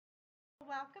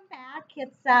Welcome back.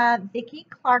 It's Vicki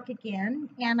Clark again,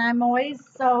 and I'm always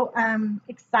so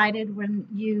excited when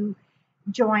you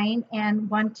join and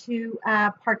want to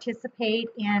participate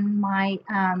in my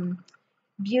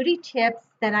beauty tips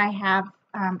that I have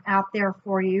out there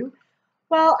for you.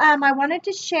 Well, I wanted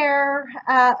to share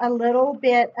a little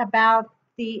bit about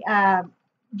the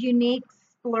unique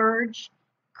splurge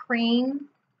cream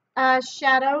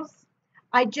shadows.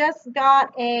 I just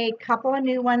got a couple of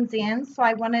new ones in, so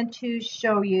I wanted to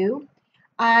show you.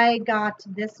 I got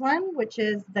this one, which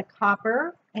is the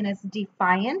copper, and it's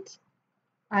Defiant.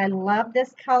 I love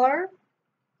this color.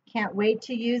 Can't wait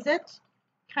to use it.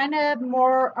 Kind of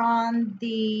more on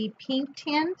the pink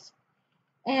tint.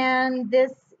 And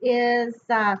this is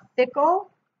Fickle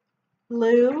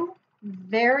Blue.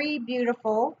 Very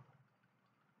beautiful.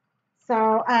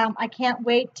 So I can't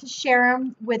wait to share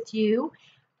them with you.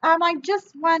 I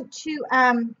just want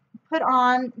to put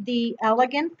on the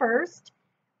Elegant first,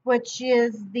 which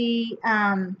is the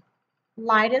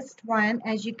lightest one,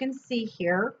 as you can see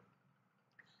here.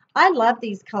 I love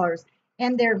these colors,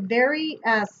 and they're very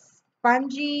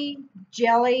spongy,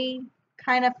 jelly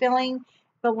kind of feeling,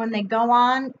 but when they go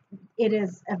on, it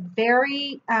is a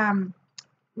very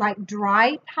like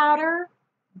dry powder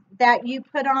that you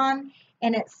put on,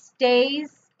 and it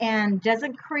stays and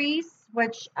doesn't crease,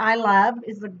 which I love,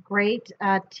 is a great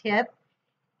tip.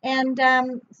 And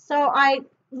so I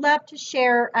love to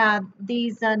share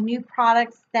these new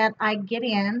products that I get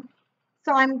in.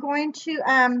 So I'm going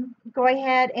to go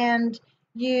ahead and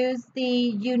use the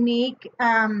unique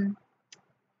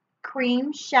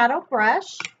cream shadow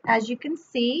brush. As you can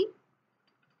see,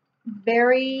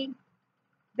 very,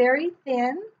 very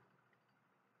thin.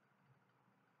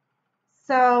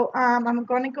 So I'm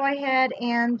going to go ahead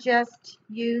and just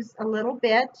use a little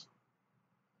bit.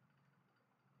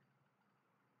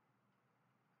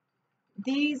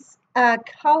 These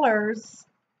colors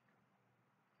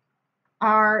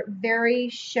are very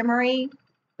shimmery,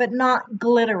 but not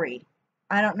glittery.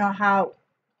 I don't know how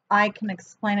I can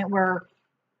explain it, where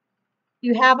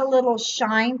you have a little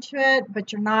shine to it,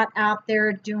 but you're not out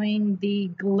there doing the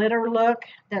glitter look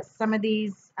that some of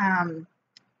these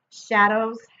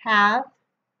shadows have.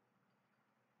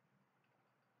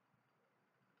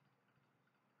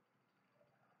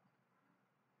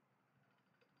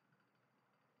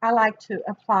 I like to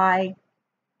apply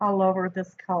all over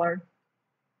this color.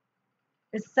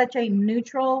 It's such a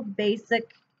neutral,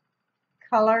 basic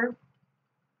color.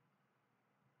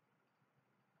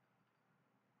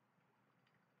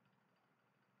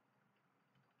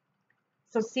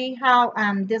 So see how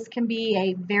this can be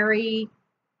a very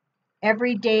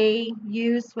everyday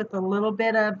use with a little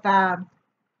bit of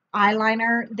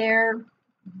eyeliner there.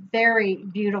 Very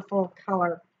beautiful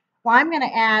color. Well, I'm going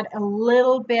to add a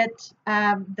little bit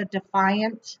of the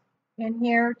Defiant in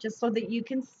here just so that you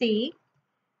can see.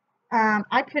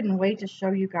 I couldn't wait to show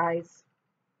you guys.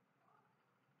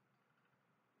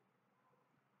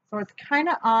 So it's kind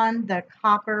of on the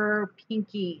copper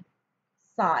pinky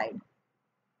side.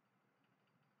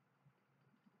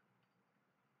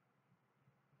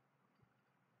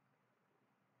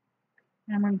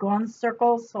 And I'm going to go in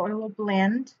circles so it will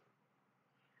blend.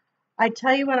 I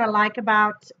tell you what I like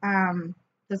about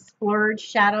the splurge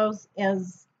shadows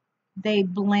is they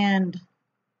blend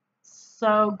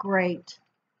so great.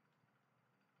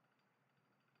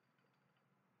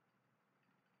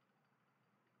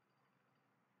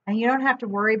 And you don't have to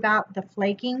worry about the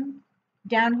flaking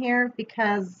down here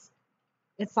because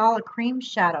it's all a cream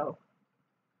shadow.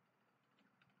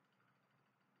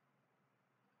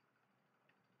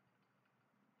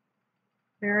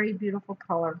 Very beautiful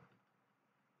color.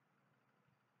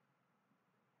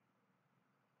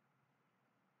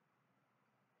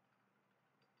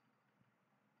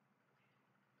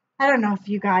 I don't know if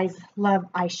you guys love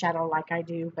eyeshadow like I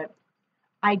do, but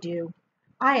I do.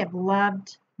 I have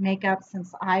loved makeup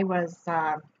since I was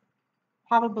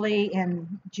probably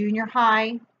in junior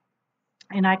high,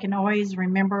 and I can always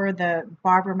remember the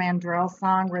Barbara Mandrell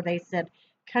song where they said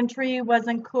country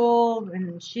wasn't cool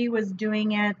and she was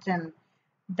doing it, and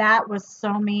that was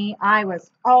so me. I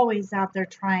was always out there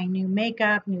trying new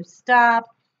makeup, new stuff,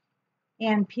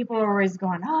 and people are always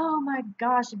going, "Oh my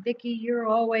gosh, Vicki, you're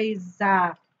always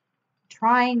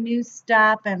trying new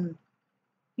stuff." And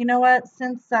you know what?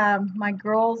 Since my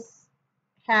girls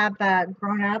have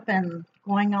grown up and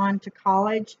going on to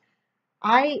college,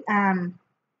 I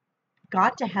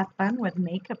got to have fun with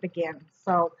makeup again.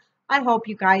 So I hope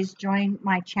you guys join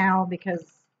my channel because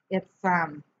it's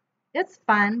fun.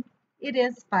 It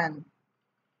is fun.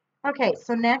 Okay,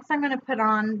 so next I'm going to put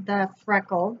on the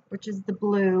freckle, which is the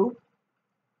blue.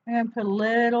 I'm going to put a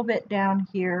little bit down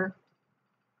here.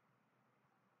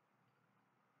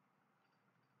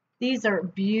 These are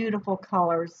beautiful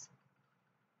colors.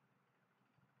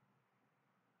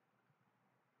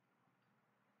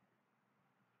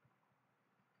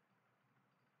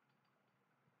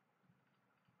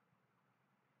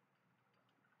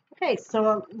 Okay,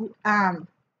 so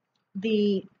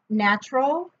the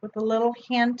natural with a little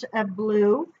hint of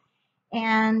blue,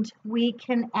 and we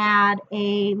can add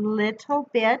a little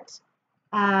bit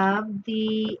of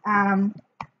the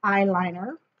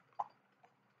eyeliner.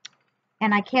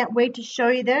 And I can't wait to show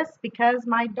you this because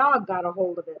my dog got a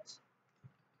hold of it.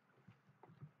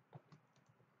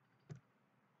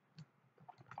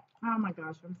 Oh my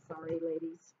gosh, I'm sorry,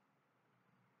 ladies.